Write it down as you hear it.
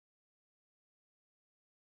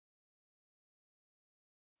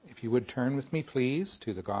If you would turn with me, please,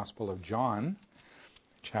 to the Gospel of John,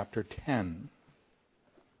 chapter 10.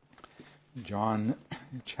 John,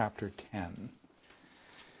 chapter 10.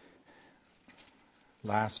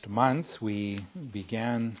 Last month, we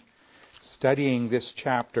began studying this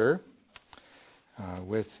chapter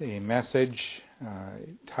with a message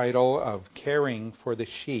title of Caring for the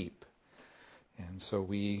Sheep. And so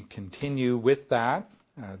we continue with that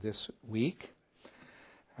this week.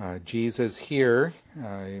 Jesus here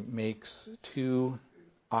makes two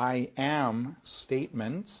I am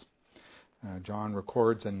statements. John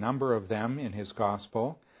records a number of them in his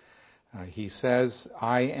gospel. He says,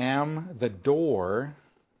 I am the door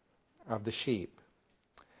of the sheep.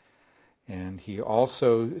 And he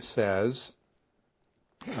also says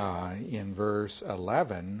in verse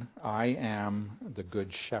 11, I am the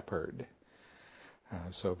good shepherd.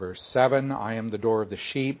 So verse 7, I am the door of the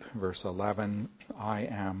sheep. Verse 11, I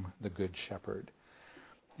am the good shepherd.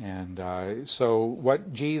 And so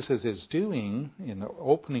what Jesus is doing in the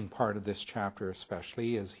opening part of this chapter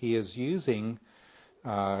especially is he is using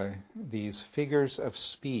these figures of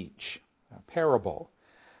speech, a parable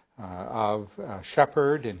of a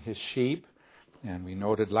shepherd and his sheep. And we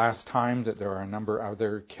noted last time that there are a number of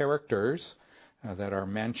other characters that are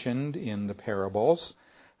mentioned in the parables.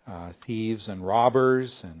 Thieves and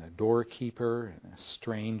robbers, and a doorkeeper, and a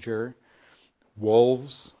stranger,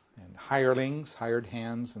 wolves, and hirelings, hired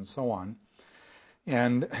hands, and so on.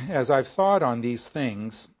 And as I've thought on these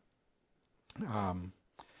things,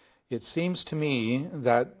 it seems to me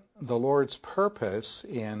that the Lord's purpose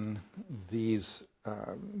in this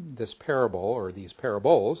parable, or these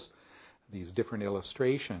parables, these different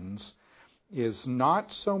illustrations, is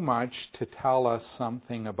not so much to tell us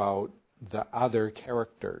something about the other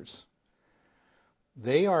characters.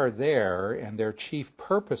 They are there, and their chief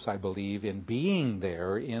purpose, I believe, in being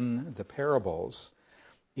there in the parables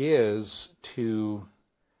is to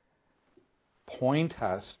point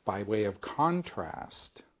us by way of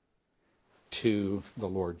contrast to the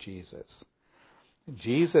Lord Jesus.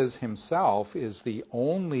 Jesus himself is the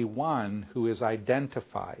only one who is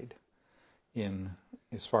identified in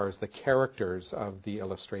as far as the characters of the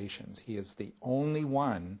illustrations. He is the only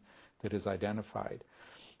one that is identified.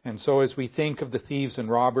 And so as we think of the thieves and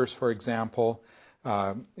robbers, for example,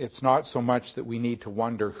 it's not so much that we need to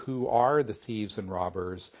wonder who are the thieves and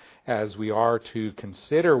robbers as we are to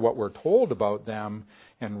consider what we're told about them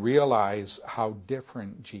and realize how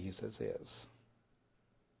different Jesus is.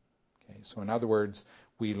 Okay, so in other words,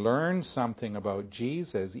 we learn something about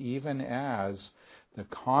Jesus even as the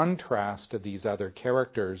contrast of these other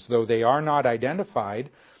characters, though they are not identified,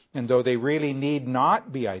 and though they really need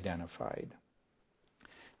not be identified.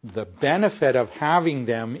 The benefit of having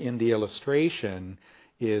them in the illustration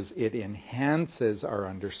is it enhances our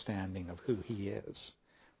understanding of who he is,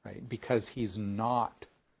 right? Because he's not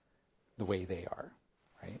the way they are,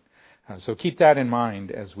 right? So keep that in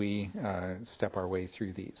mind as we step our way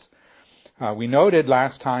through these. We noted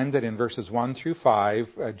last time that in verses 1 through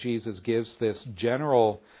 5, Jesus gives this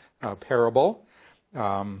general parable,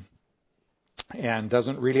 and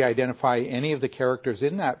doesn't really identify any of the characters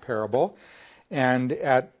in that parable. And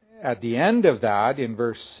at the end of that, in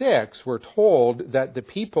verse 6, we're told that the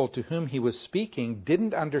people to whom he was speaking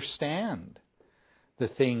didn't understand the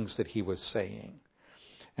things that he was saying.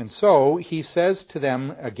 And so he says to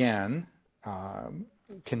them again,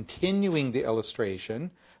 continuing the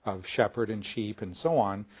illustration of shepherd and sheep and so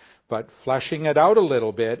on, but fleshing it out a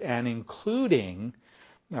little bit and including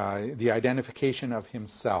the identification of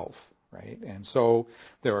himself. Right? And so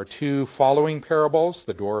there are two following parables,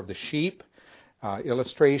 the door of the sheep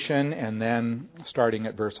illustration, and then starting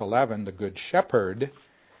at verse 11, the good shepherd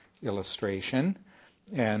illustration.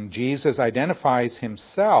 And Jesus identifies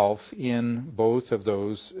himself in both of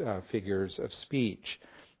those figures of speech.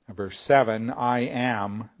 Verse 7, I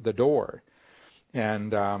am the door.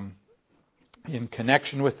 And in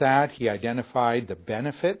connection with that, he identified the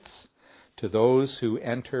benefits to those who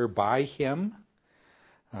enter by him.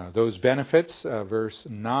 Those benefits, verse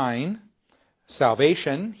 9,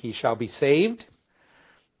 salvation, he shall be saved.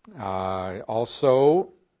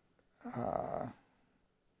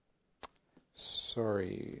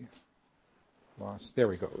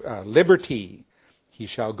 Liberty, he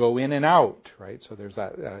shall go in and out, right? So there's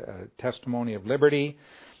a testimony of liberty.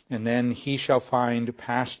 And then he shall find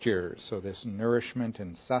pasture. So this nourishment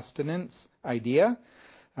and sustenance idea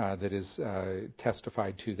that is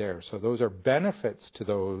testified to there. So those are benefits to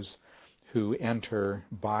those who enter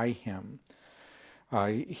by him.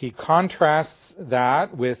 He contrasts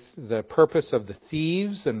that with the purpose of the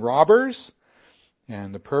thieves and robbers.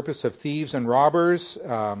 And the purpose of thieves and robbers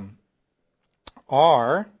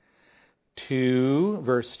are to,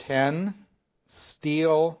 verse 10,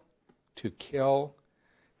 steal, to kill,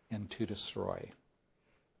 and to destroy.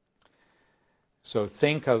 So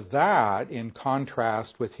think of that in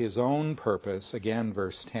contrast with his own purpose. Again,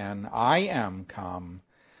 verse 10, I am come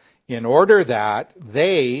in order that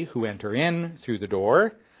they who enter in through the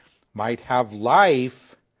door might have life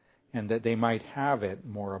and that they might have it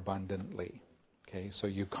more abundantly. Okay, so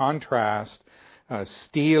you contrast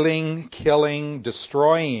stealing, killing,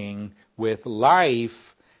 destroying with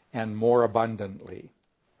life and more abundantly.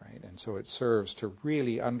 Right? And so it serves to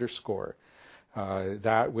really underscore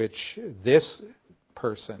that which this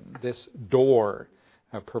person, this door,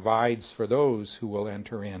 provides for those who will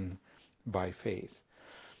enter in by faith.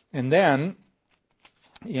 And then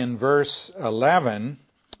in verse 11,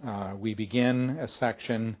 we begin a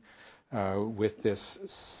section with this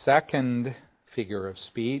second figure of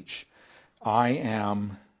speech, I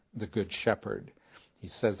am the good shepherd. He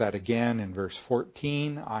says that again in verse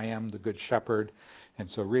 14, I am the good shepherd. And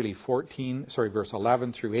so really verse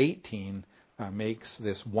 11 through 18 makes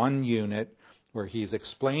this one unit where he's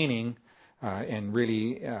explaining and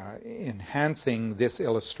really enhancing this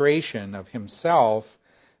illustration of himself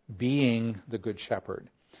being the good shepherd.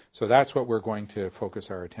 So that's what we're going to focus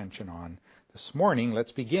our attention on this morning.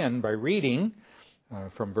 Let's begin by reading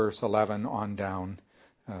from verse 11 on down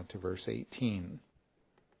to verse 18.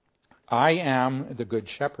 I am the good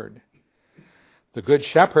shepherd. The good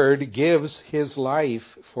shepherd gives his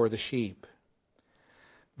life for the sheep.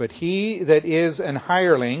 But he that is an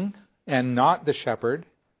hireling and not the shepherd,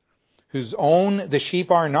 whose own the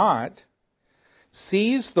sheep are not,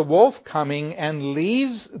 sees the wolf coming and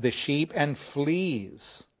leaves the sheep and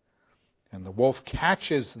flees. And the wolf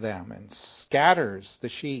catches them and scatters the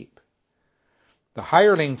sheep. The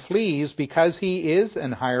hireling flees because he is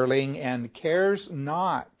an hireling and cares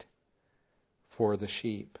not for the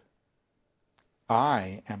sheep.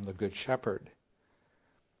 I am the good shepherd,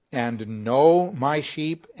 and know my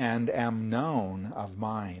sheep, and am known of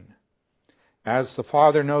mine. As the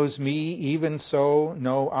Father knows me, even so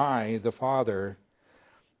know I the Father,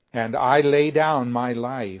 and I lay down my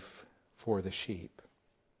life for the sheep.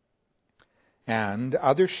 And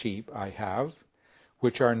other sheep I have,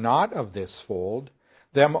 which are not of this fold,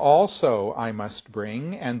 them also I must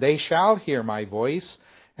bring, and they shall hear my voice,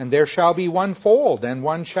 and there shall be one fold and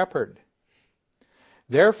one shepherd.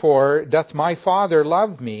 Therefore doth my Father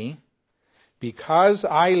love me, because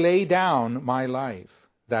I lay down my life,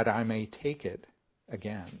 that I may take it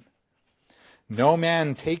again. No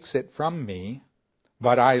man takes it from me,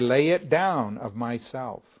 but I lay it down of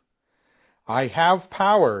myself. I have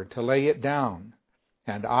power to lay it down,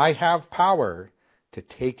 and I have power to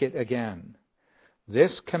take it again.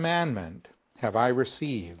 This commandment have I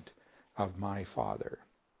received of my Father.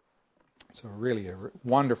 So really a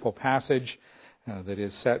wonderful passage that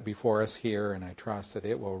is set before us here, and I trust that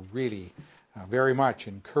it will really very much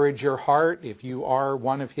encourage your heart if you are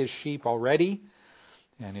one of his sheep already,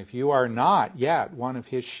 and if you are not yet one of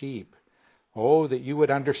his sheep, that you would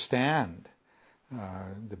understand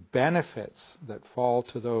the benefits that fall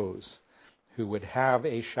to those who would have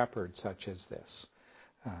a shepherd such as this.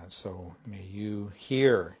 So may you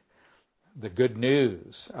hear the good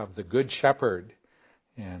news of the good shepherd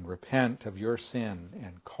and repent of your sin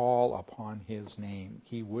and call upon his name.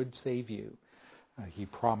 He would save you. He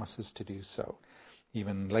promises to do so.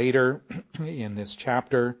 Even later in this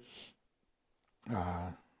chapter,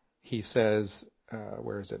 he says,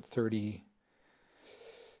 where is it? 30.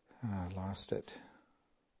 Lost it.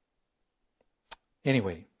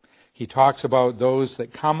 Anyway, he talks about those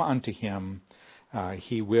that come unto him,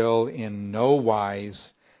 he will in no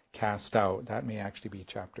wise cast out. That may actually be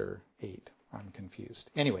chapter 8. I'm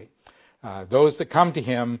confused. Anyway, those that come to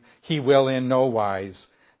him, he will in no wise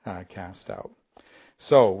cast out.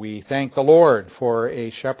 So we thank the Lord for a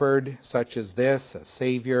shepherd such as this, a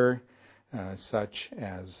Savior such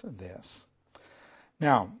as this.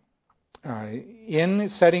 Now, in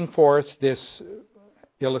setting forth this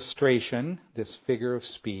illustration, this figure of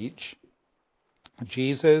speech,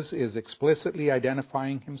 Jesus is explicitly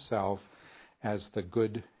identifying himself as the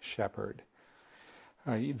Good Shepherd.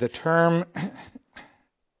 The term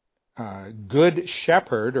Good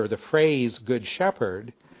Shepherd, or the phrase Good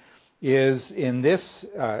Shepherd, is in this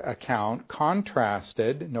account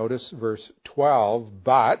contrasted, notice verse 12,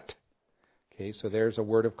 but, okay, so there's a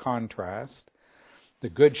word of contrast. The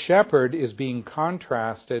Good Shepherd is being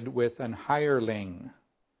contrasted with an hireling.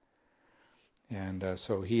 And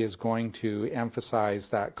so he is going to emphasize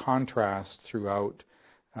that contrast throughout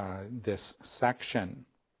this section.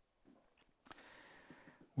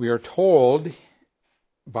 We are told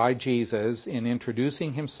by Jesus in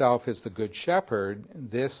introducing himself as the Good Shepherd,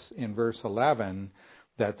 this in verse 11,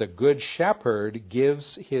 that the Good Shepherd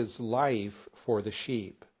gives his life for the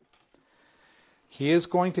sheep. He is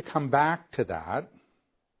going to come back to that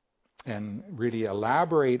and really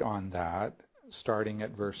elaborate on that starting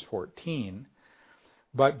at verse 14.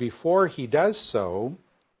 But before he does so,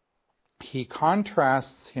 he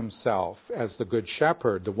contrasts himself as the Good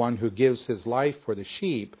Shepherd, the one who gives his life for the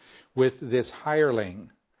sheep, with this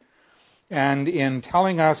hireling. And in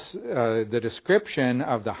telling us the description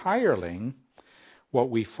of the hireling, what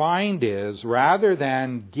we find is, rather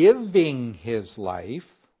than giving his life,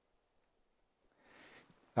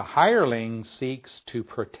 the hireling seeks to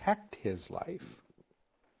protect his life.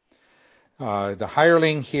 The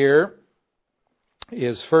hireling here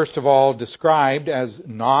is first of all described as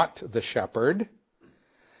not the shepherd,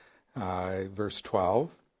 verse 12.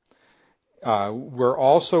 We're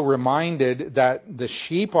also reminded that the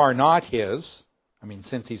sheep are not his. I mean,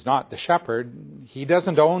 since he's not the shepherd, he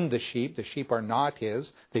doesn't own the sheep. The sheep are not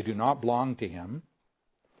his. They do not belong to him.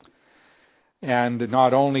 And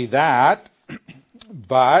not only that,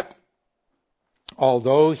 but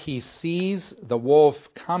although he sees the wolf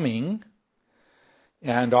coming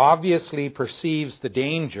and obviously perceives the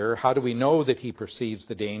danger, how do we know that he perceives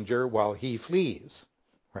the danger? Well, he flees,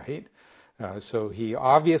 right? So he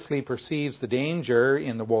obviously perceives the danger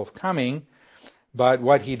in the wolf coming, but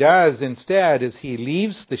what he does instead is he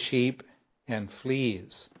leaves the sheep and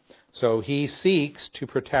flees. So he seeks to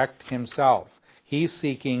protect himself. He's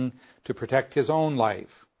seeking to protect his own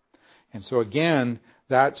life. And so again,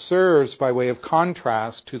 that serves by way of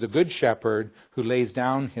contrast to the Good Shepherd who lays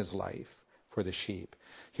down his life for the sheep.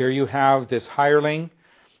 Here you have this hireling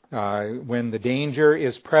when the danger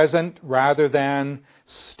is present, rather than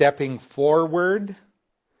stepping forward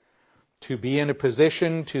to be in a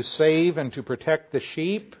position to save and to protect the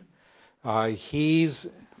sheep, he's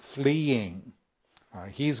fleeing.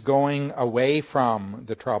 He's going away from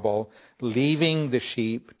the trouble, leaving the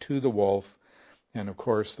sheep to the wolf. And of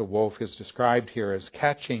course, the wolf is described here as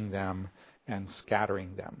catching them and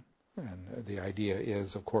scattering them. And the idea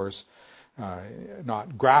is, of course,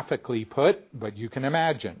 not graphically put, but you can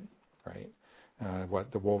imagine, right,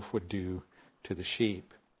 what the wolf would do to the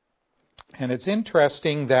sheep. And it's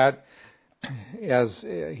interesting that as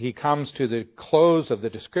he comes to the close of the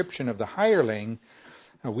description of the hireling,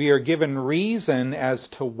 we are given reason as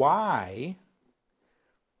to why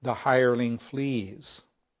the hireling flees.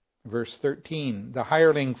 Verse 13, the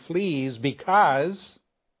hireling flees because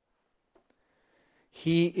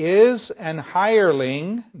he is an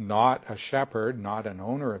hireling, not a shepherd, not an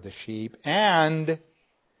owner of the sheep, and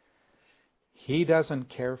he doesn't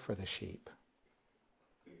care for the sheep.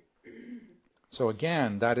 So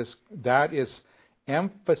again, that is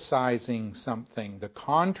emphasizing something. The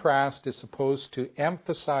contrast is supposed to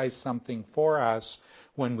emphasize something for us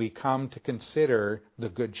when we come to consider the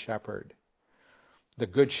Good Shepherd. The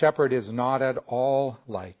Good Shepherd is not at all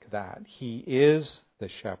like that. He is the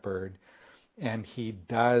shepherd, and he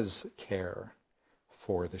does care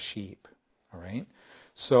for the sheep. All right?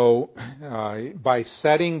 So by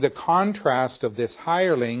setting the contrast of this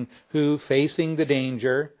hireling who facing the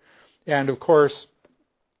danger, and of course,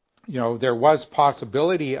 there was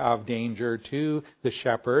possibility of danger to the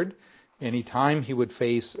shepherd anytime he would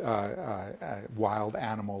face a wild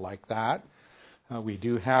animal like that. We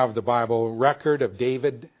do have the Bible record of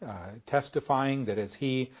David testifying that as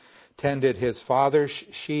he tended his father's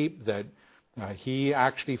sheep, that he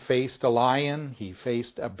actually faced a lion, he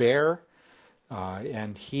faced a bear,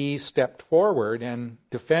 and he stepped forward and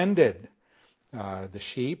defended the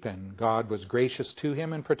sheep, and God was gracious to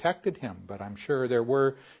him and protected him. But I'm sure there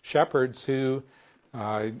were shepherds who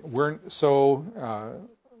weren't so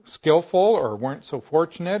skillful or weren't so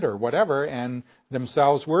fortunate or whatever, and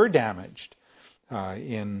themselves were damaged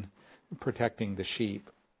in protecting the sheep.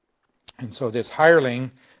 And so this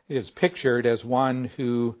hireling is pictured as one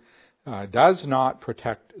who does not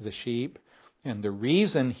protect the sheep, and the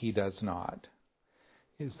reason he does not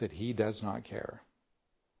is that he does not care.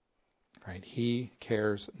 Right? He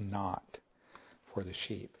cares not for the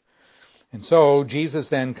sheep. And so Jesus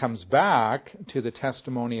then comes back to the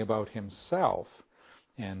testimony about himself.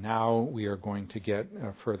 And now we are going to get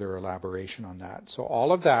a further elaboration on that. So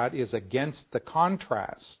all of that is against the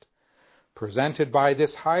contrast presented by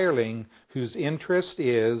this hireling whose interest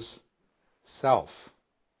is self.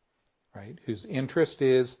 Right? Whose interest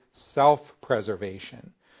is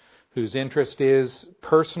self-preservation. Whose interest is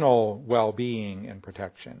personal well-being and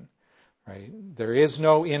protection. Right? There is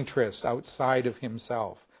no interest outside of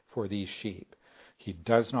himself for these sheep. He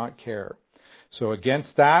does not care. So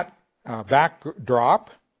against that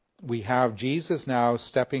backdrop, we have Jesus now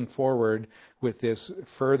stepping forward with this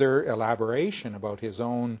further elaboration about his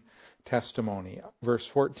own testimony. Verse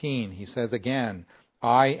 14, he says again,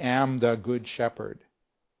 I am the good shepherd.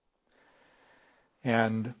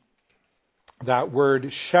 And that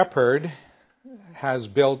word shepherd has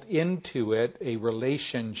built into it a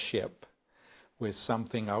relationship with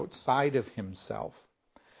something outside of himself.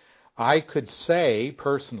 I could say,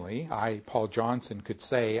 personally, Paul Johnson, could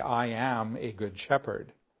say, I am a good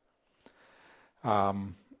shepherd.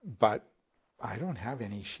 But I don't have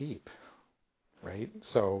any sheep, right?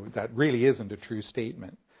 So that really isn't a true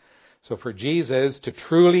statement. So for Jesus to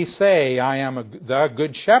truly say, I am the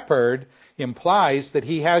good shepherd, implies that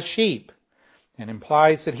he has sheep, and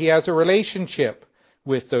implies that he has a relationship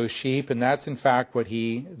with those sheep, and that's in fact what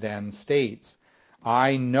he then states.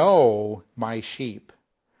 I know my sheep.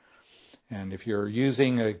 And if you're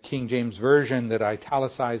using a King James Version that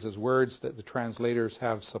italicizes words that the translators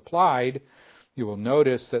have supplied, you will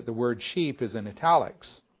notice that the word sheep is in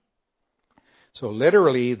italics. So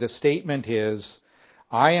literally the statement is,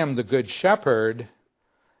 I am the good shepherd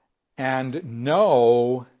and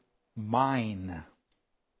know mine.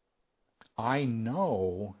 I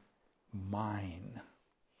know mine.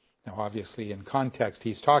 Now obviously in context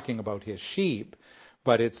he's talking about his sheep,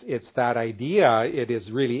 but it's that idea, it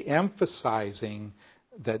is really emphasizing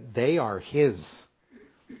that they are his.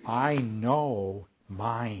 I know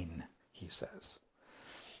mine, he says.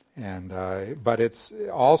 And but it's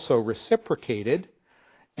also reciprocated,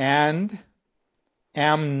 and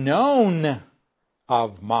am known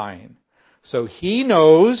of mine. So he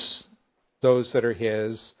knows those that are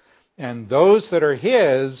his, and those that are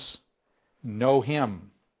his know him.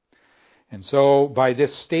 And so by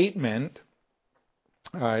this statement,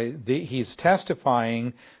 he's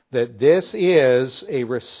testifying that this is a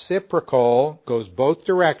reciprocal, goes both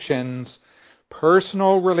directions,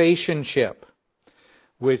 personal relationship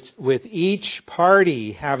with each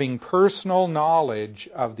party having personal knowledge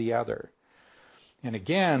of the other. And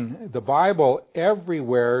again, the Bible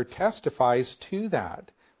everywhere testifies to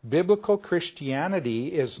that. Biblical Christianity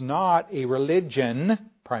is not a religion,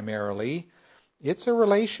 primarily. It's a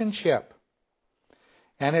relationship.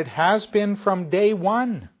 And it has been from day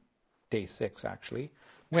one, day 6 actually,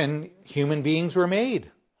 when human beings were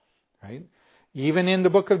made. Right? Even in the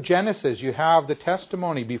book of Genesis, you have the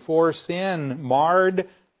testimony before sin marred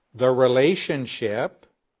the relationship.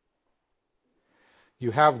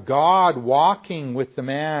 You have God walking with the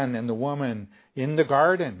man and the woman in the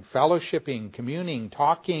garden, fellowshipping, communing,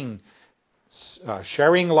 talking,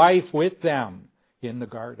 sharing life with them in the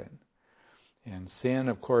garden. And sin,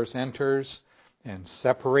 of course, enters and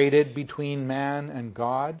separated between man and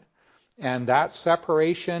God. And that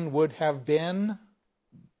separation would have been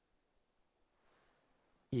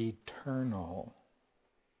eternal.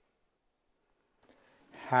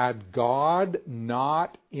 Had God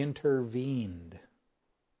not intervened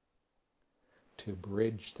to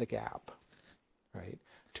bridge the gap, right?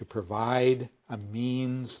 To provide a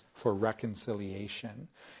means for reconciliation.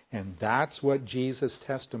 And that's what Jesus'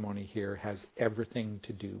 testimony here has everything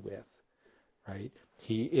to do with, right?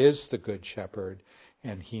 He is the good shepherd,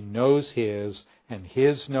 and he knows his, and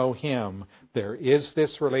his know him. There is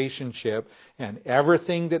this relationship, and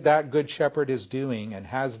everything that good shepherd is doing and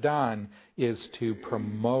has done is to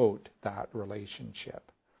promote that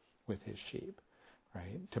relationship with his sheep,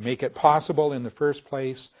 right? To make it possible in the first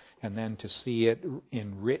place, and then to see it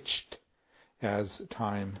enriched as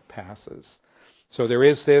time passes. So there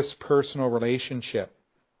is this personal relationship.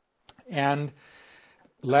 And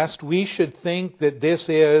lest we should think that this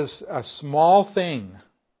is a small thing,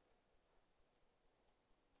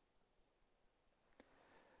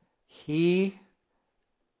 he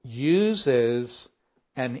uses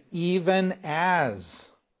an even as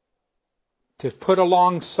to put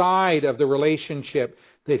alongside of the relationship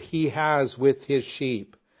that he has with his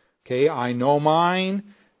sheep. Okay, I know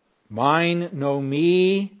mine, mine know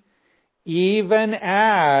me, even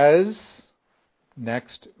as,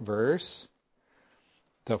 next verse,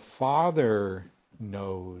 the Father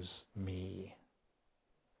knows me,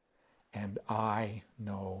 and I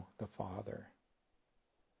know the Father.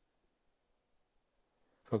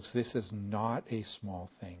 Folks, this is not a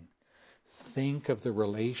small thing. Think of the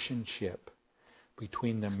relationship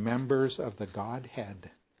between the members of the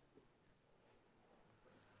Godhead.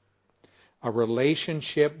 A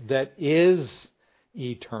relationship that is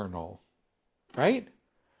eternal, right?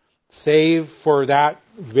 Save for that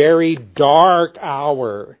very dark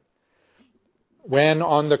hour when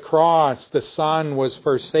on the cross the Son was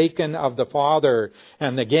forsaken of the Father.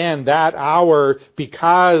 And again, that hour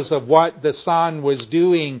because of what the Son was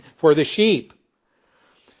doing for the sheep.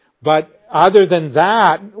 But other than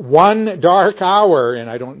that, one dark hour, and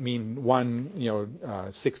I don't mean one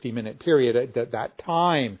 60-minute period, that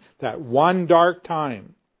time, that one dark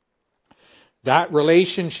time, that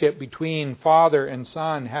relationship between Father and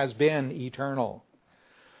Son has been eternal.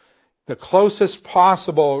 The closest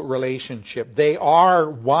possible relationship. They are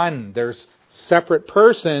one. There's separate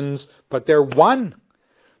persons, but they're one.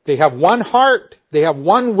 They have one heart. They have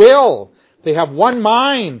one will. They have one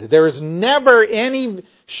mind. There is never any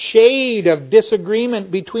shade of disagreement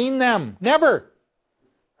between them. Never.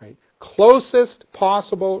 Right? Closest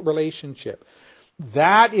possible relationship.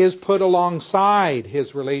 That is put alongside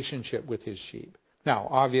his relationship with his sheep. Now,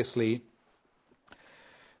 obviously,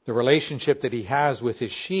 the relationship that he has with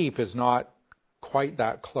his sheep is not quite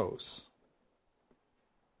that close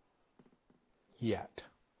yet.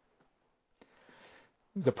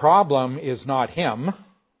 The problem is not him.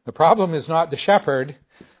 The problem is not the shepherd.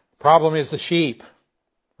 The problem is the sheep.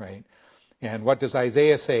 Right? And what does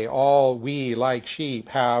Isaiah say? All we like sheep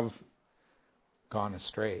have gone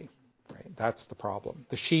astray. Right? That's the problem.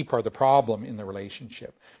 The sheep are the problem in the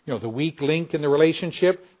relationship. The weak link in the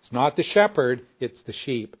relationship, it's not the shepherd, it's the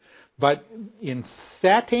sheep. But in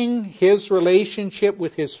setting his relationship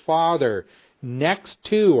with his Father next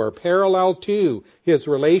to or parallel to his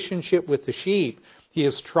relationship with the sheep, he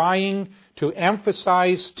is trying to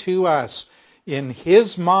emphasize to us in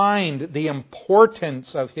his mind the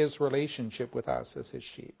importance of his relationship with us as his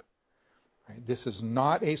sheep. Right? This is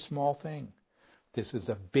not a small thing. This is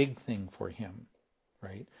a big thing for him.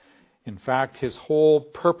 Right? In fact, his whole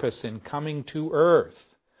purpose in coming to earth,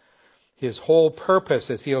 his whole purpose,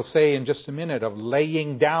 as he'll say in just a minute, of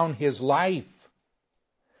laying down his life,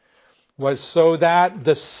 was so that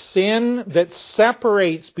the sin that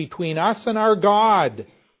separates between us and our God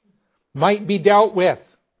might be dealt with,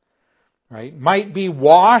 right? Might be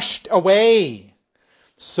washed away,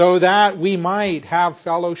 so that we might have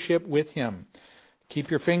fellowship with him.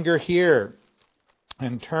 Keep your finger here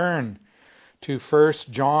and turn to 1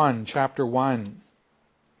 John chapter 1.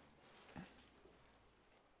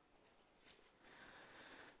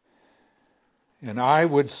 And I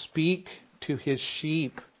would speak to his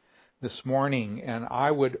sheep this morning, and I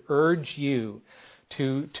would urge you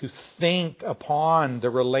to think upon the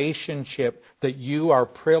relationship that you are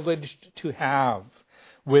privileged to have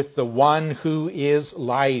with the one who is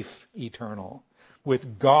life eternal,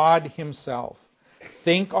 with God himself.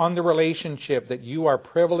 Think on the relationship that you are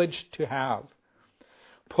privileged to have.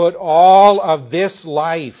 Put all of this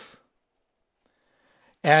life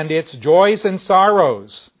and its joys and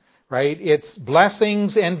sorrows, right? Its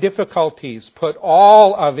blessings and difficulties, put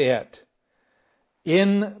all of it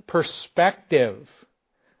in perspective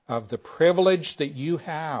of the privilege that you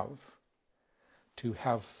have to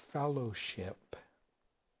have fellowship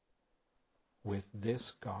with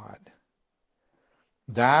this God.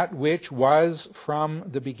 That which was from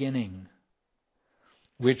the beginning,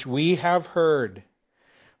 which we have heard,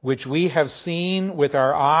 which we have seen with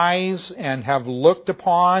our eyes and have looked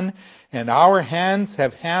upon, and our hands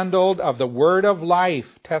have handled of the word of life,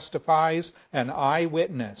 testifies an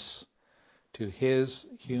eyewitness to his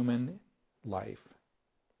human life.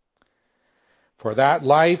 For that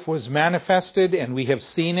life was manifested, and we have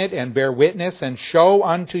seen it, and bear witness, and show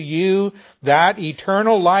unto you that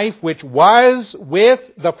eternal life which was with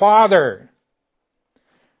the Father.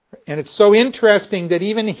 And it's so interesting that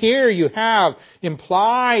even here you have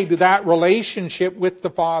implied that relationship with the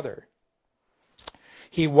Father.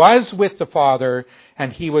 He was with the Father,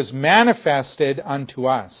 and he was manifested unto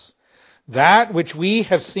us. That which we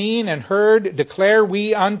have seen and heard declare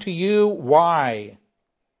we unto you. Why?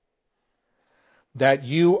 That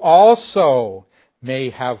you also may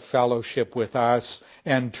have fellowship with us.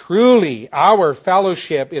 And truly our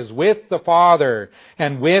fellowship is with the Father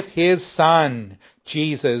and with his Son,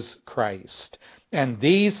 Jesus Christ. And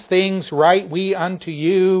these things write we unto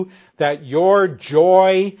you, that your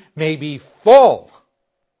joy may be full.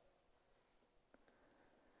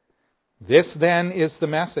 This then is the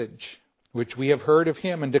message which we have heard of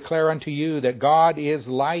him, and declare unto you, that God is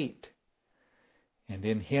light, and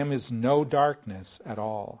in him is no darkness at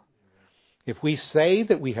all. If we say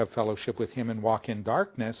that we have fellowship with him and walk in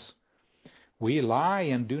darkness, we lie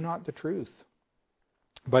and do not the truth.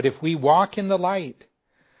 But if we walk in the light,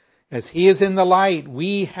 as he is in the light,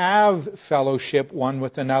 we have fellowship one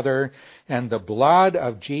with another, and the blood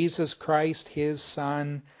of Jesus Christ, his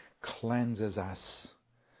Son, cleanses us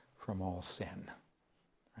from all sin.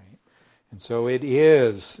 Right? And so it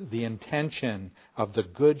is the intention of the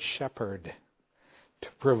Good Shepherd to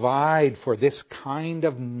provide for this kind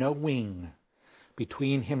of knowing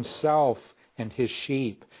between himself and his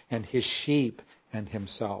sheep and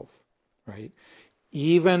himself, right?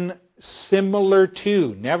 Even similar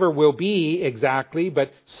to, never will be exactly,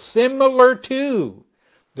 but similar to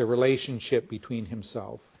the relationship between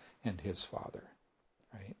himself and his Father,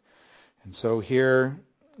 right? And so here,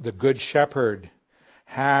 the Good Shepherd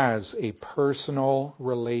has a personal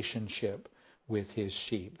relationship with his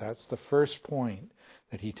sheep. That's the first point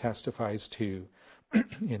that he testifies to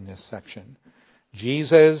in this section.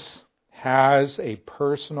 Jesus has a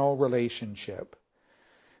personal relationship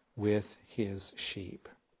with his sheep.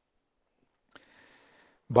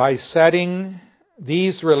 By setting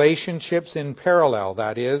these relationships in parallel,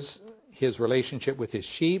 that is, his relationship with his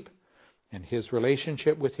sheep and his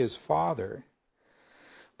relationship with his Father,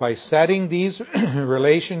 by setting these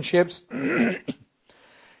relationships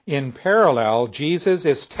in parallel, Jesus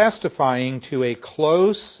is testifying to a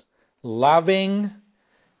close, loving,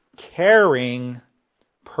 caring,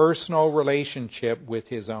 personal relationship with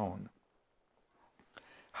his own.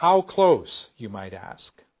 How close, you might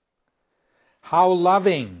ask? How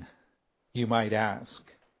loving, you might ask?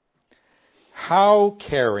 How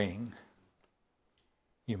caring,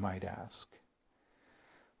 you might ask?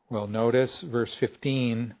 Well, notice verse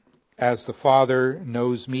 15, as the Father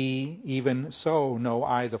knows me, even so know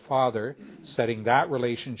I the Father, setting that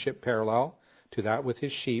relationship parallel to that with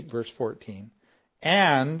his sheep, verse 14.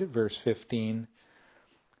 And, verse 15,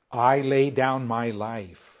 I lay down my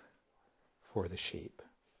life for the sheep.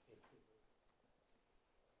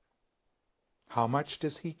 How much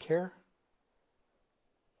does he care?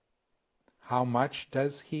 How much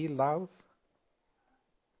does he love?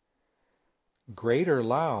 Greater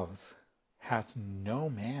love hath no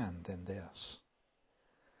man than this,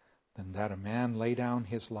 than that a man lay down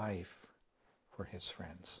his life for his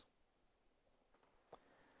friends.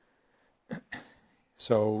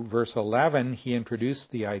 So, verse 11, he introduced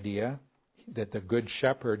the idea that the Good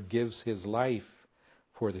Shepherd gives his life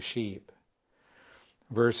for the sheep.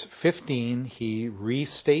 Verse 15, he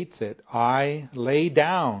restates it, I lay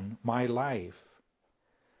down my life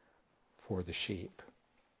for the sheep.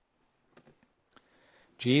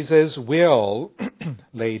 Jesus will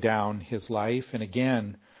lay down his life, and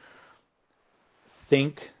again,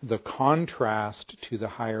 think the contrast to the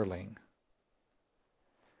hireling.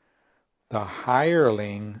 The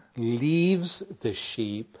hireling leaves the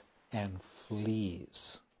sheep and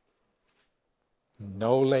flees.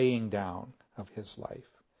 No laying down of his life.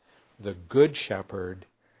 The Good Shepherd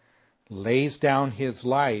lays down his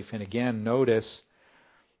life, and again, notice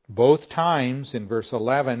both times in verse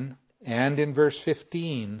 11 and in verse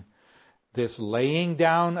 15, this laying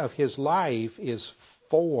down of his life is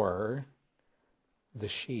for the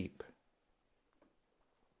sheep.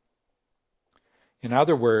 In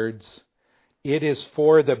other words, it is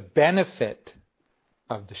for the benefit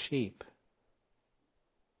of the sheep.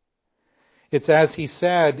 It's as he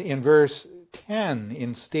said in verse 10,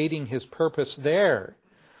 in stating his purpose there,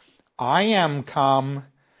 I am come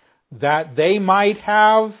that they might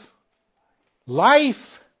have life.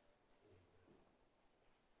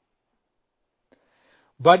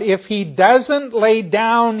 But if he doesn't lay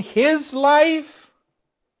down his life,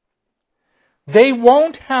 they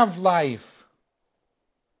won't have life.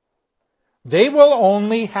 They will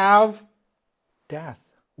only have death.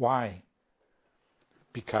 Why?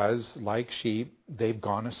 Because, like sheep, they've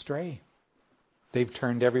gone astray. They've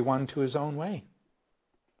turned everyone to his own way.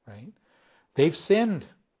 Right? They've sinned.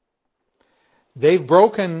 They've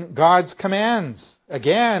broken God's commands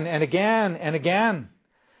again and again and again.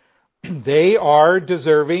 They are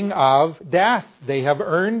deserving of death. They have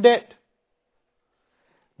earned it.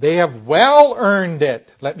 They have well earned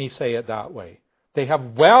it. Let me say it that way. They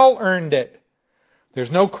have well earned it.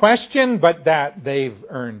 There's no question but that they've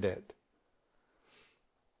earned it.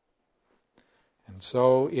 And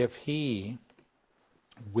so if he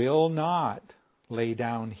will not lay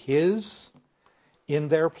down his in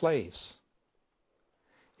their place,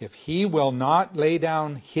 if he will not lay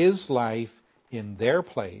down his life in their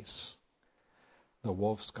place, the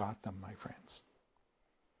wolves got them, my friends.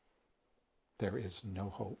 There is no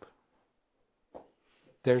hope.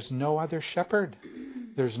 There's no other shepherd.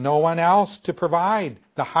 There's no one else to provide.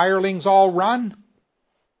 The hirelings all run.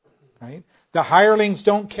 Right? The hirelings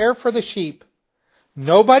don't care for the sheep.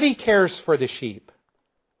 Nobody cares for the sheep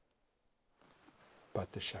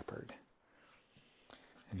but the shepherd.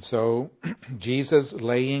 And so, Jesus'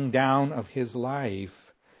 laying down of his life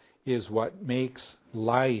is what makes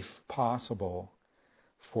life possible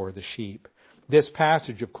for the sheep. This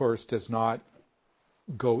passage, of course, does not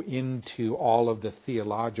go into all of the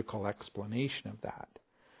theological explanation of that.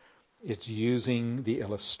 It's using the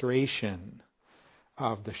illustration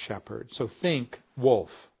of the shepherd. So think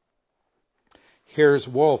wolf. hears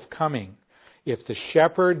wolf coming. If the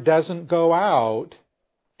shepherd doesn't go out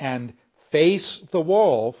and face the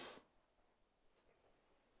wolf,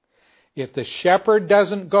 if the shepherd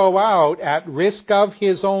doesn't go out at risk of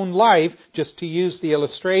his own life, just to use the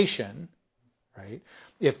illustration, right?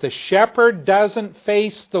 If the shepherd doesn't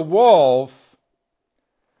face the wolf's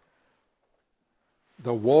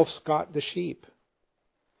got the sheep.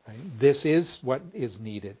 Right? This is what is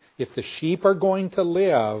needed. If the sheep are going to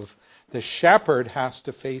live, the shepherd has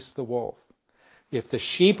to face the wolf. If the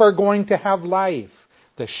sheep are going to have life,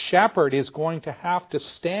 the shepherd is going to have to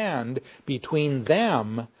stand between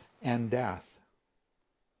them and death.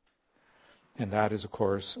 And that is, of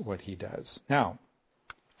course, what he does. Now,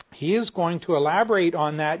 he is going to elaborate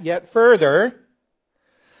on that yet further,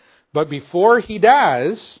 but before he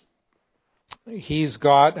does, he's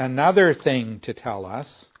got another thing to tell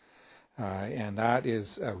us, and that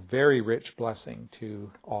is a very rich blessing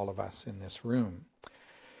to all of us in this room.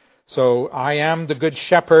 So, I am the good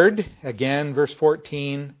shepherd. Again, verse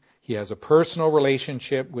 14, he has a personal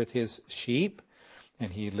relationship with his sheep,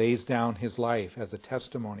 and he lays down his life as a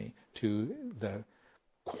testimony to the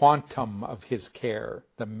quantum of his care,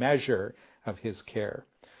 the measure of his care.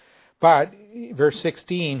 But, verse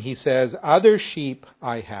 16, he says, other sheep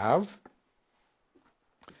I have.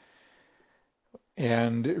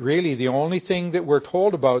 And really, the only thing that we're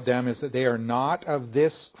told about them is that they are not of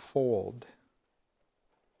this fold.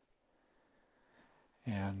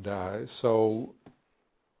 And so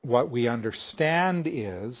what we understand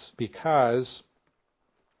is because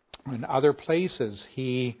in other places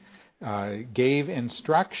he gave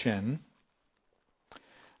instruction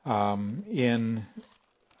in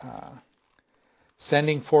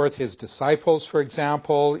sending forth his disciples, for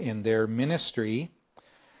example, in their ministry.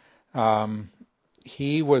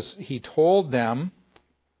 He told them,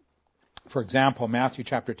 for example, Matthew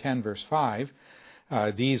chapter 10, verse 5,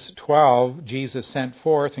 these 12 Jesus sent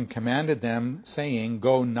forth and commanded them, saying,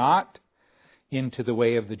 go not into the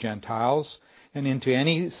way of the Gentiles, and into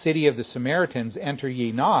any city of the Samaritans enter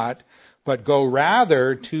ye not, but go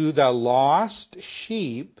rather to the lost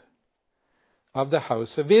sheep of the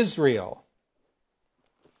house of Israel.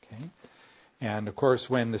 Okay? And of course,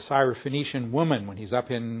 when the Syrophoenician woman, when he's up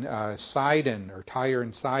in Sidon, or Tyre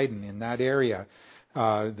and Sidon, in that area,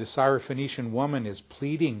 the Syrophoenician woman is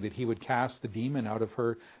pleading that he would cast the demon out of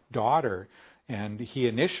her daughter. And he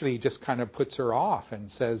initially just kind of puts her off and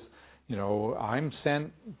says, you know, I'm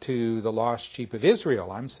sent to the lost sheep of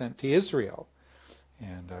Israel. I'm sent to Israel.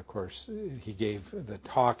 And of course, he gave the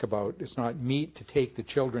talk about it's not meet to take the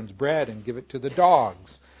children's bread and give it to the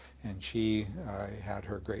dogs. And she had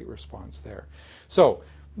her great response there. So,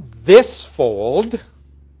 this fold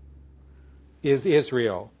is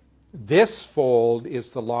Israel. This fold is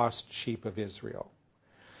the lost sheep of Israel.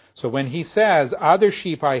 So when he says, other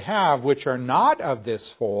sheep I have which are not of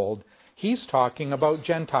this fold, he's talking about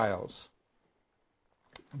Gentiles.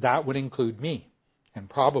 That would include me, and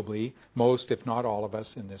probably most, if not all of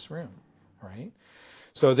us in this room, right?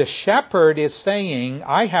 So the shepherd is saying,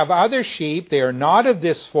 I have other sheep, they are not of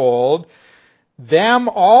this fold. Them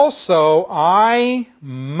also I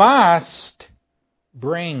must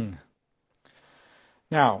bring.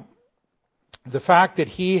 Now, the fact that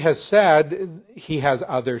he has said he has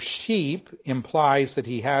other sheep implies that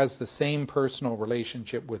he has the same personal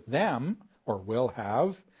relationship with them, or will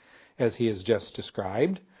have, as he has just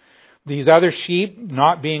described. These other sheep,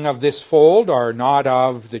 not being of this fold, are not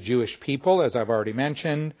of the Jewish people, as I've already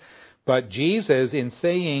mentioned. But Jesus, in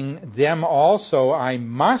saying them also I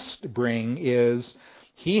must bring, is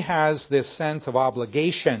he has this sense of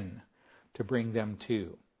obligation to bring them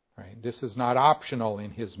too. Right? This is not optional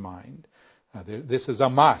in his mind. This is a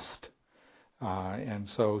must. And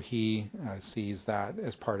so he sees that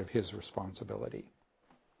as part of his responsibility.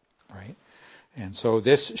 Right? And so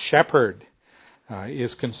this shepherd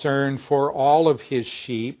is concerned for all of his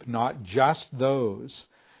sheep, not just those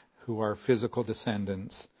who are physical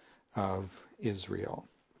descendants of Israel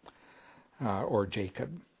or Jacob.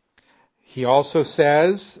 He also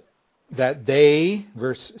says that they,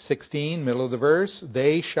 verse 16, middle of the verse,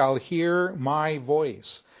 they shall hear my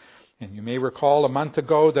voice. And you may recall a month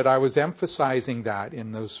ago that I was emphasizing that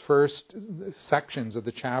in those first sections of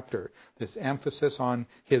the chapter. This emphasis on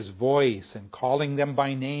his voice and calling them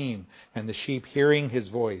by name, and the sheep hearing his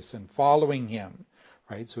voice and following him.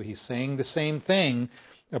 Right? So he's saying the same thing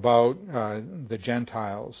about the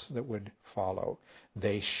Gentiles that would follow.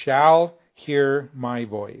 They shall hear my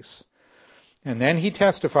voice. And then he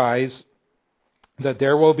testifies that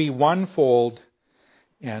there will be one fold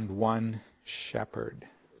and one shepherd.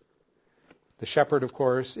 The shepherd, of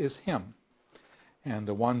course, is him. and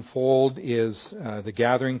the one fold is the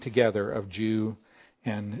gathering together of Jew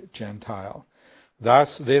and Gentile.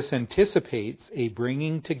 Thus, this anticipates a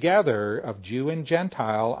bringing together of Jew and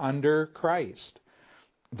Gentile under Christ,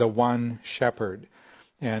 the one shepherd.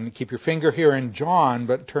 And keep your finger here in John,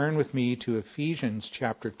 but turn with me to Ephesians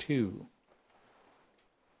chapter 2.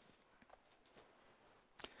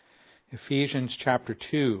 Ephesians chapter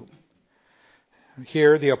 2.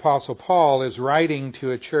 Here the Apostle Paul is writing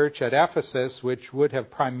to a church at Ephesus which would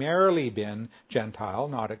have primarily been Gentile,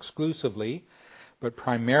 not exclusively, but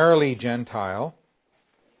primarily Gentile.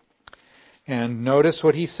 And notice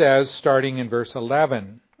what he says starting in verse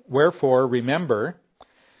 11. Wherefore, remember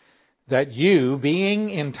that you, being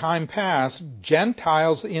in time past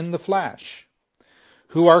Gentiles in the flesh,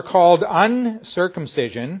 who are called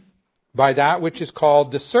uncircumcision by that which is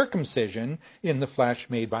called the circumcision in the flesh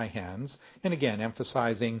made by hands. And again,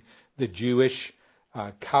 emphasizing the Jewish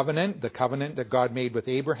covenant, the covenant that God made with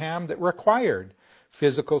Abraham that required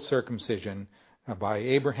physical circumcision by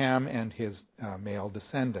Abraham and his male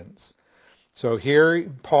descendants. So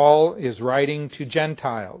here Paul is writing to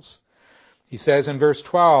Gentiles. He says in verse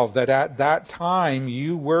 12 that at that time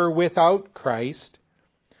you were without Christ,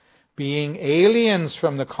 being aliens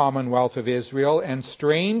from the commonwealth of Israel and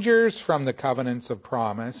strangers from the covenants of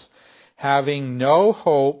promise, having no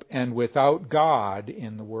hope and without God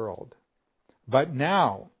in the world. But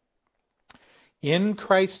now, in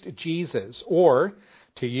Christ Jesus, or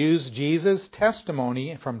to use Jesus'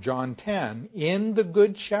 testimony from John 10, in the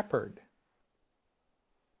Good Shepherd,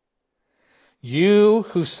 you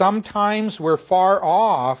who sometimes were far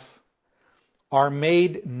off are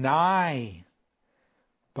made nigh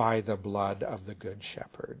by the blood of the Good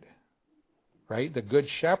Shepherd. Right? The Good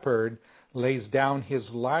Shepherd lays down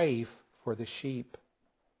his life for the sheep,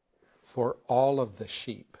 for all of the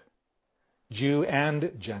sheep, Jew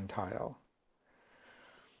and Gentile.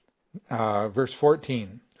 Verse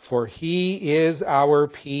 14, for he is our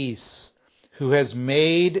peace, who has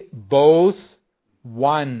made both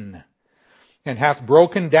one, and hath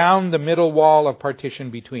broken down the middle wall of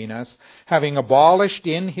partition between us, having abolished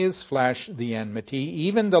in his flesh the enmity,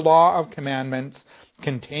 even the law of commandments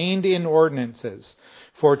contained in ordinances,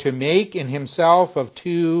 for to make in himself of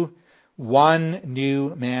two one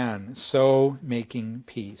new man, so making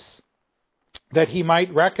peace, that he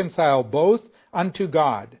might reconcile both unto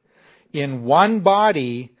God in one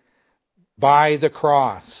body by the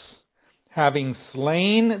cross, having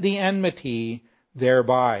slain the enmity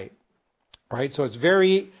thereby. Right, so it's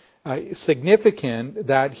very significant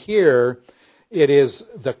that here it is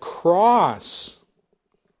the cross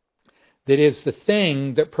that is the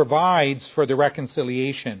thing that provides for the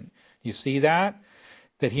reconciliation. You see that?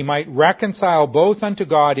 That he might reconcile both unto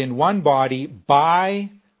God in one body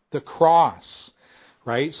by the cross.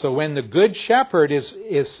 Right? So when the Good Shepherd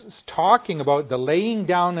is talking about the laying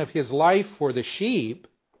down of his life for the sheep,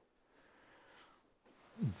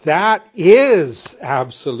 that is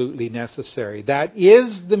absolutely necessary. That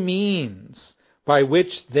is the means by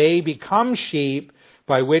which they become sheep,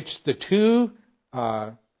 by which the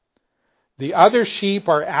other sheep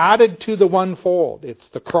are added to the one fold. It's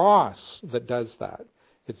the cross that does that.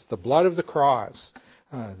 It's the blood of the cross,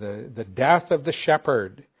 the death of the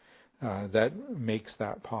shepherd that makes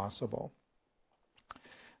that possible.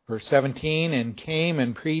 Verse 17, and came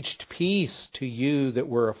and preached peace to you that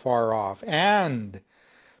were afar off, and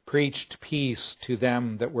preached peace to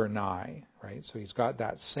them that were nigh. Right? So he's got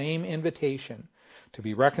that same invitation to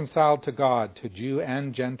be reconciled to God, to Jew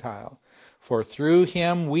and Gentile. For through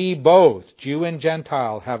him we both, Jew and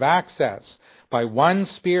Gentile, have access by one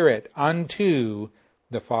Spirit unto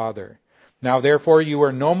the Father. Now therefore you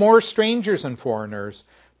are no more strangers and foreigners,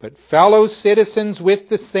 but fellow citizens with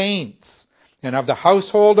the saints and of the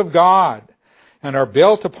household of God, and are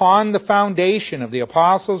built upon the foundation of the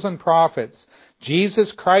apostles and prophets,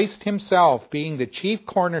 Jesus Christ himself being the chief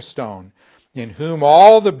cornerstone, in whom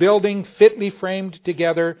all the building fitly framed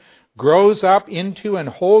together grows up into an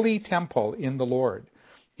holy temple in the Lord,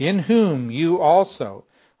 in whom you also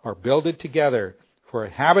are builded together for a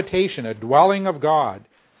habitation, a dwelling of God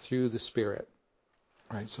through the Spirit.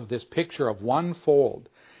 Right, so this picture of one fold,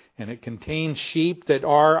 and it contains sheep that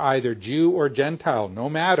are either Jew or Gentile, no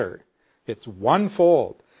matter. It's one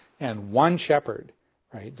fold and one shepherd,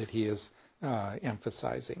 right, that he is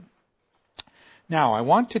emphasizing. Now, I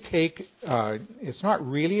want to take, it's not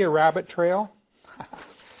really a rabbit trail,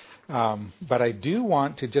 but I do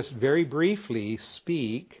want to just very briefly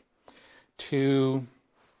speak to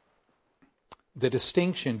the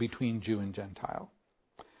distinction between Jew and Gentile.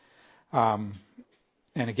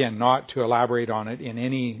 And again, not to elaborate on it in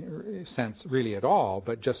any sense really at all,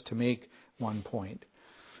 but just to make one point.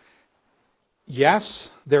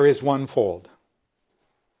 Yes, there is one fold.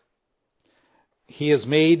 He is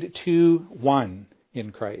made to one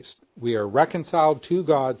in Christ. We are reconciled to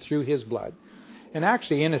God through His blood. And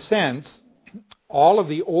actually, in a sense, all of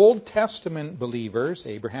the Old Testament believers,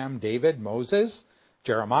 Abraham, David, Moses,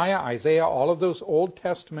 Jeremiah, Isaiah, all of those Old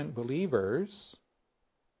Testament believers,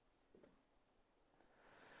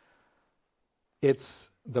 it's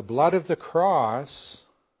the blood of the cross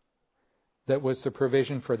that was the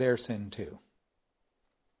provision for their sin too.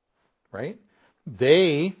 Right?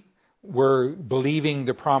 They were believing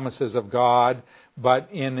the promises of God, but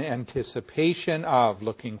in anticipation of,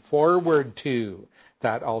 looking forward to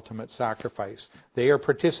that ultimate sacrifice. They are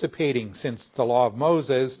participating, since the law of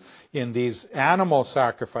Moses, in these animal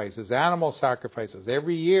sacrifices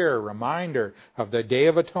every year, reminder of the Day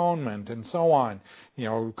of Atonement and so on.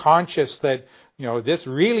 Conscious that, this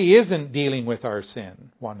really isn't dealing with our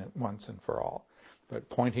sin once and for all, but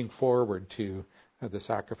pointing forward to the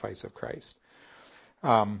sacrifice of Christ.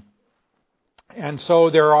 And so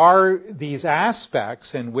there are these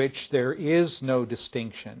aspects in which there is no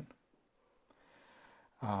distinction.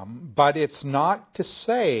 But it's not to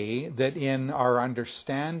say that in our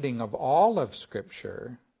understanding of all of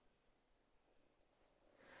Scripture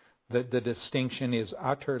that the distinction is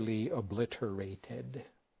utterly obliterated.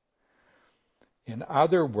 In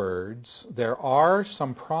other words, there are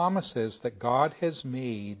some promises that God has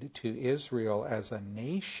made to Israel as a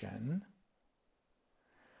nation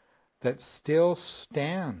that still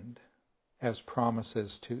stand as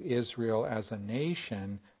promises to Israel as a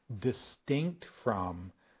nation, distinct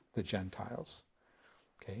from the Gentiles.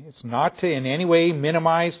 Okay? It's not to in any way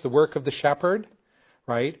minimize the work of the shepherd,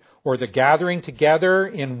 right? Or the gathering together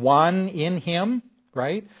in one in Him,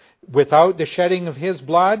 right? Without the shedding of His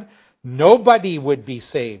blood, nobody would be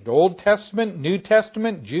saved. Old Testament, New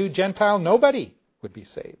Testament, Jew, Gentile, nobody would be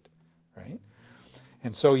saved, right?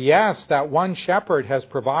 And so, yes, that one shepherd has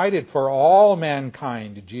provided for all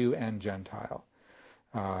mankind, Jew and Gentile.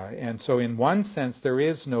 And so in one sense, there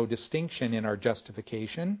is no distinction in our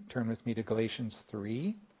justification. Turn with me to Galatians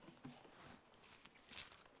 3.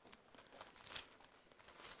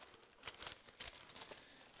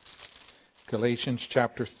 Galatians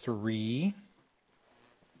chapter 3.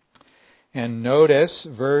 And notice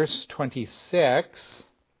verse 26.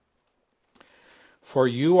 For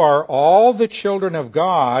you are all the children of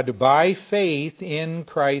God by faith in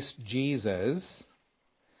Christ Jesus.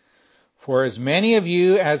 For as many of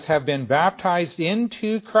you as have been baptized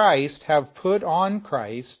into Christ have put on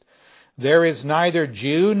Christ. There is neither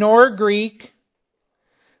Jew nor Greek.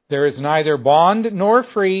 There is neither bond nor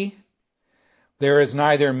free. There is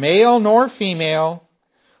neither male nor female.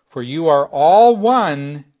 For you are all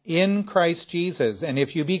one in Christ Jesus. And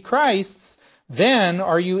if you be Christ's, then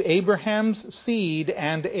are you Abraham's seed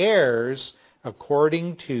and heirs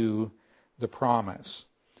according to the promise.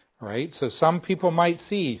 All right, so some people might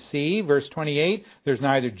see, verse 28, there's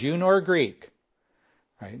neither Jew nor Greek.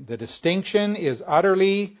 Right? The distinction is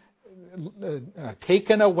utterly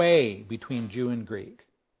taken away between Jew and Greek.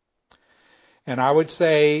 And I would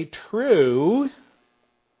say true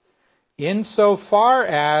insofar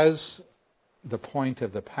as the point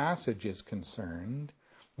of the passage is concerned,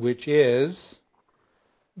 which is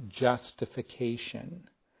justification.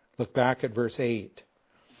 Look back at verse 8.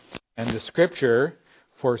 And the Scripture,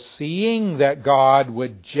 foreseeing that God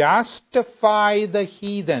would justify the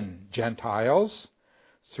heathen, Gentiles,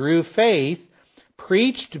 through faith,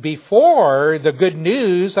 preached before the good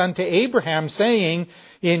news unto Abraham, saying,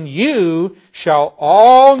 In you shall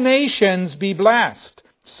all nations be blessed.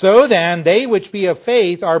 So then, they which be of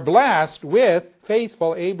faith are blessed with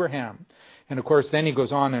faithful Abraham. And of course, then he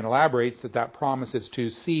goes on and elaborates that promise is to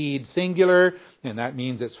seed singular, and that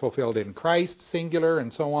means it's fulfilled in Christ singular,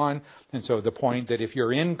 and so on. And so the point that if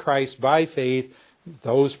you're in Christ by faith,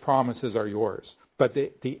 those promises are yours. But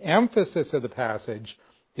the emphasis of the passage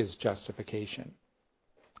is justification.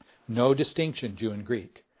 No distinction, Jew and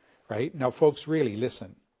Greek. Right? Now, folks, really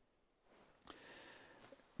listen.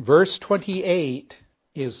 Verse 28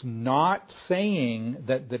 is not saying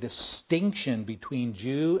that the distinction between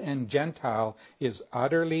Jew and Gentile is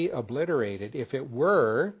utterly obliterated. If it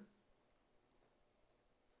were,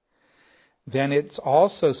 then it's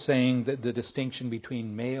also saying that the distinction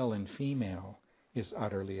between male and female is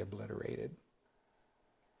utterly obliterated.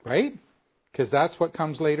 Right? Because that's what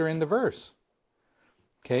comes later in the verse.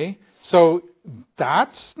 Okay? So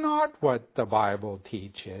that's not what the Bible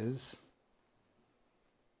teaches.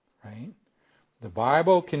 Right? The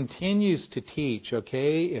Bible continues to teach,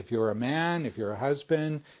 okay, if you're a man, if you're a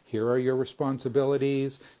husband, here are your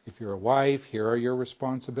responsibilities. If you're a wife, here are your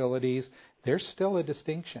responsibilities. There's still a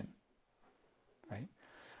distinction, right?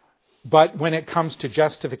 But when it comes to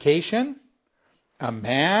justification, a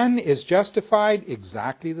man is justified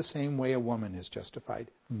exactly the same way a woman is justified.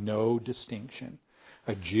 No distinction.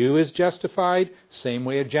 A Jew is justified same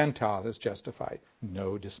way a Gentile is justified.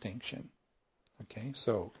 No distinction. Okay,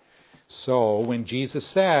 so when Jesus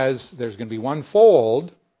says there's going to be one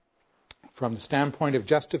fold, from the standpoint of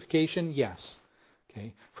justification, yes.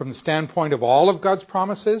 Okay, from the standpoint of all of God's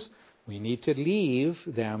promises, we need to leave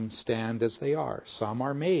them stand as they are. Some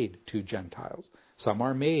are made to Gentiles. Some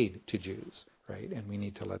are made to Jews, right? And we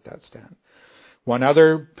need to let that stand. One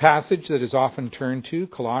other passage that is often turned to,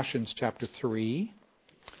 Colossians chapter 3.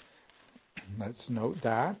 Let's note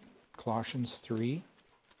that. Colossians 3.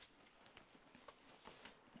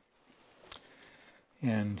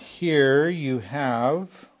 And here you have,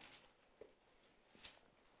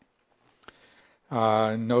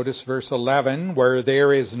 notice verse 11, where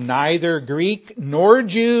there is neither Greek nor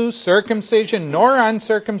Jew, circumcision nor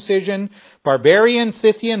uncircumcision, barbarian,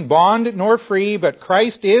 Scythian, bond nor free, but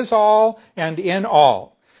Christ is all and in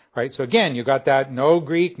all. Right? So again, you got that no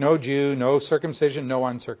Greek, no Jew, no circumcision, no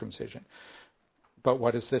uncircumcision. But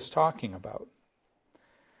what is this talking about?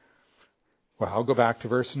 Well, I'll go back to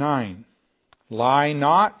verse 9. Lie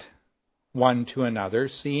not one to another,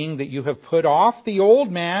 seeing that you have put off the old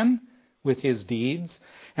man with his deeds,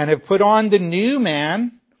 and have put on the new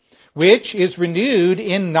man, which is renewed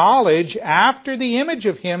in knowledge after the image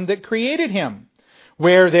of him that created him,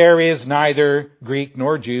 where there is neither Greek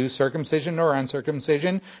nor Jew, circumcision nor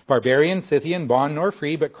uncircumcision, barbarian, Scythian, bond nor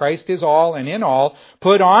free, but Christ is all and in all.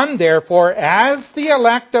 Put on, therefore, as the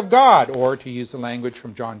elect of God, or to use the language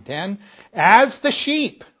from John 10, as the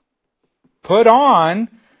sheep. Put on,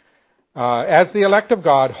 as the elect of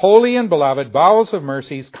God, holy and beloved, bowels of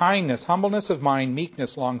mercies, kindness, humbleness of mind,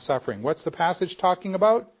 meekness, long-suffering. What's the passage talking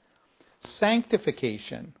about?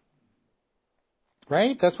 Sanctification.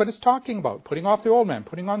 Right? That's what it's talking about. Putting off the old man,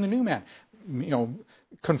 putting on the new man.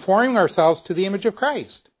 Conforming ourselves to the image of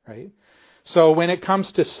Christ. Right? So when it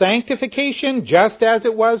comes to sanctification, just as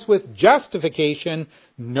it was with justification,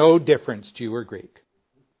 no difference, Jew or Greek.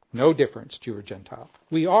 No difference, Jew or Gentile.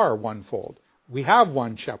 We are one fold. We have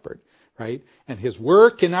one shepherd, right? And his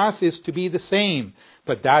work in us is to be the same.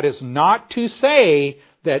 But that is not to say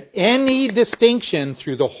that any distinction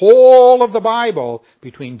through the whole of the Bible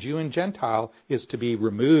between Jew and Gentile is to be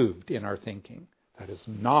removed in our thinking. That is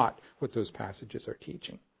not what those passages are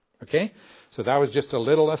teaching. Okay? So that was just a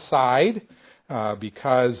little aside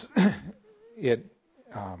because it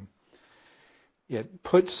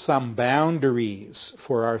puts some boundaries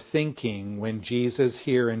for our thinking when Jesus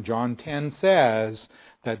here in John 10 says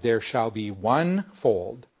that there shall be one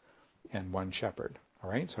fold and one shepherd. All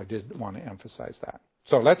right? So I did want to emphasize that.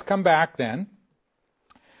 So let's come back then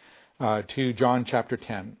to John chapter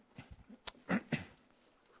 10.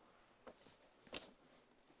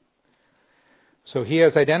 So he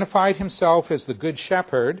has identified himself as the Good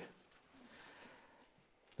Shepherd.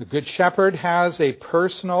 The Good Shepherd has a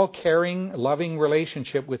personal, caring, loving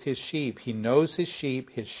relationship with his sheep. He knows his sheep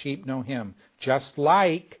know him. Just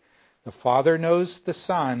like the Father knows the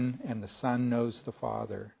Son and the Son knows the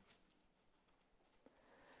Father.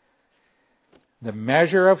 The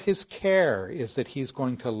measure of his care is that he's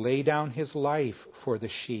going to lay down his life for the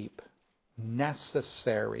sheep,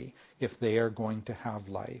 necessary if they are going to have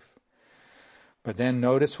life. But then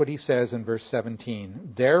notice what he says in verse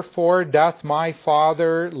 17. Therefore doth my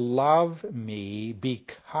Father love me,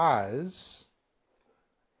 because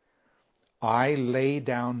I lay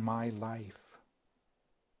down my life.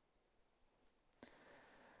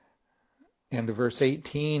 And to verse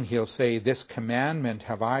 18, he'll say, this commandment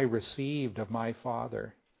have I received of my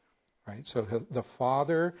Father. Right? So the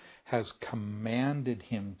Father has commanded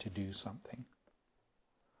him to do something.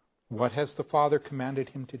 What has the Father commanded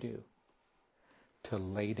him to do? To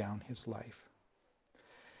lay down his life.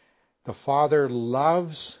 The Father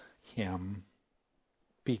loves him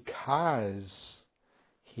because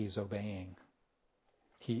he's obeying.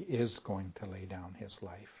 He is going to lay down his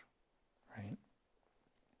life. Right?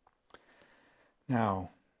 Now,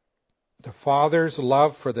 the Father's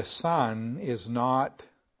love for the Son is not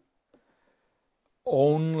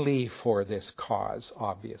only for this cause,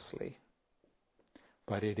 obviously,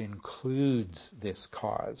 but it includes this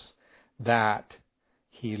cause, that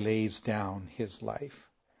he lays down his life.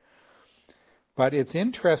 But it's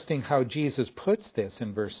interesting how Jesus puts this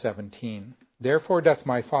in verse 17. Therefore doth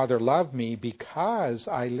my Father love me, because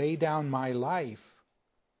I lay down my life.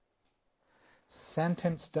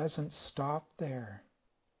 Sentence doesn't stop there.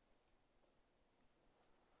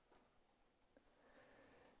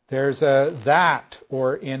 There's a that,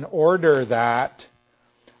 or in order that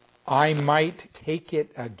I might take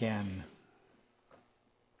it again.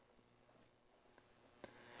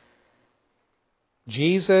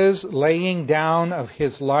 Jesus' laying down of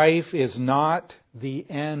his life is not the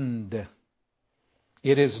end.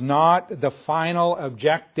 It is not the final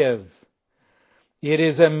objective. It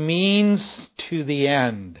is a means to the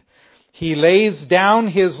end. He lays down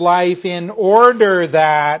his life in order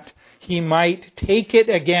that he might take it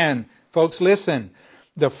again. Folks, listen.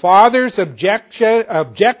 The Father's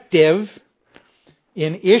objective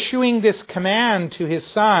in issuing this command to his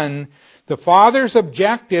Son, the Father's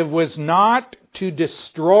objective was not to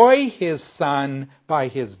destroy his Son by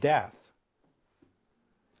his death.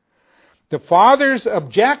 The Father's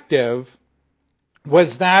objective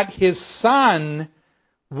was that his Son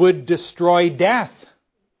would destroy death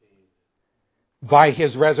by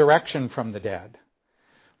his resurrection from the dead.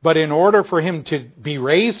 But in order for him to be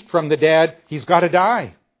raised from the dead, he's got to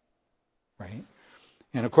die. Right?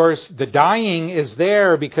 And of course, the dying is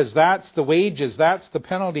there because that's the wages, that's the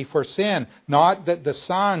penalty for sin. Not that the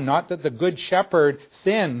Son, not that the Good Shepherd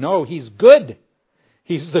sinned. No, he's good.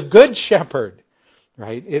 He's the Good Shepherd.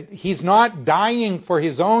 Right? He's not dying for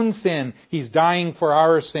his own sin. He's dying for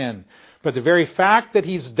our sin. But the very fact that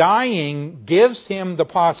he's dying gives him the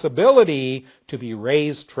possibility to be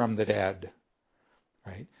raised from the dead.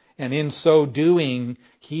 Right? And in so doing,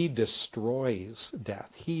 he destroys death.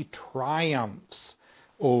 He triumphs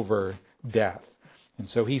over death. And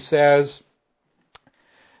so he says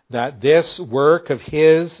that this work of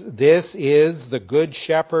his, this is the Good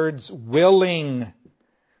Shepherd's willing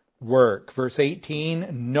work. Verse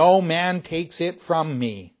 18, no man takes it from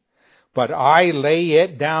me, but I lay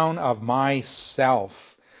it down of myself.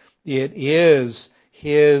 It is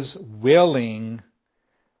his willing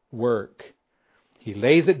work. He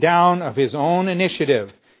lays it down of his own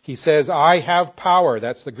initiative. He says, I have power.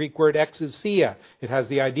 That's the Greek word exousia. It has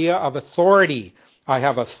the idea of authority. I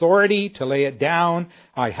have authority to lay it down.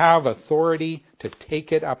 I have authority to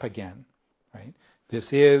take it up again. Right?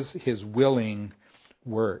 This is his willing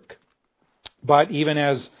work. But even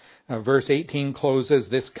as verse 18 closes,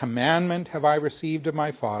 this commandment have I received of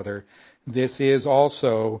my Father. This is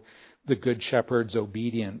also the Good Shepherd's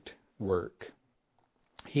obedient work.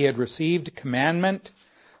 He had received commandment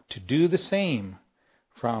to do the same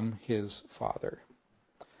from his Father.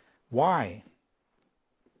 Why?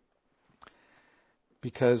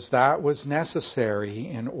 Because that was necessary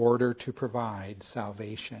in order to provide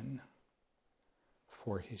salvation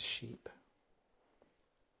for his sheep.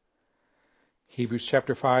 Hebrews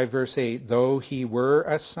chapter 5 verse 8, though he were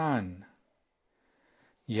a son,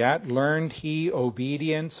 yet learned he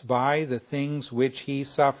obedience by the things which he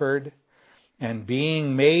suffered, and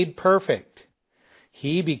being made perfect,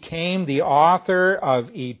 he became the author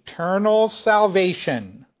of eternal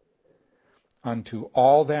salvation unto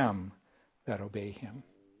all them that obey him.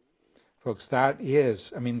 Folks, that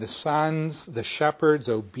is, the Son's, the Shepherd's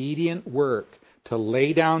obedient work to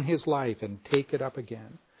lay down his life and take it up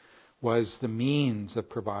again was the means of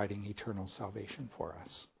providing eternal salvation for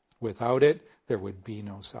us. Without it, there would be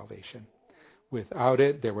no salvation. Without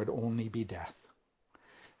it, there would only be death.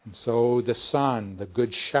 And so the Son, the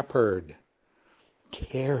Good Shepherd,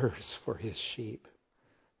 cares for his sheep.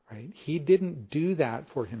 Right? He didn't do that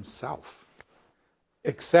for himself,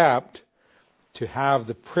 except to have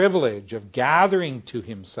the privilege of gathering to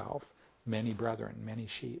himself many brethren, many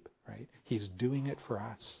sheep. Right? He's doing it for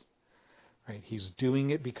us. Right? He's doing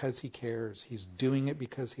it because he cares. He's doing it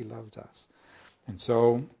because he loves us. And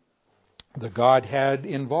so the Godhead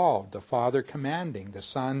involved, the Father commanding, the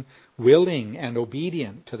Son willing and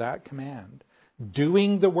obedient to that command,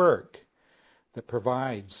 doing the work that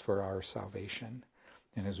provides for our salvation.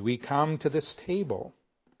 And as we come to this table,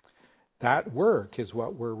 that work is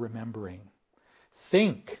what we're remembering.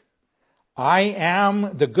 Think, I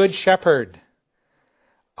am the Good Shepherd.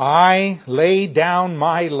 I lay down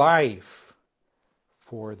my life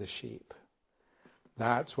for the sheep.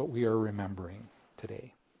 That's what we are remembering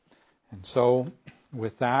today. And so,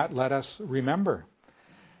 with that, let us remember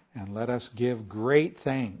and let us give great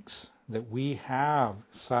thanks that we have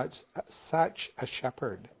such a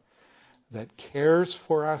shepherd that cares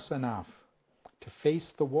for us enough to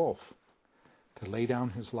face the wolf, to lay down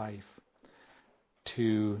his life,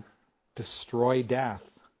 to destroy death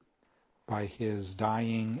by his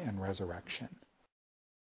dying and resurrection.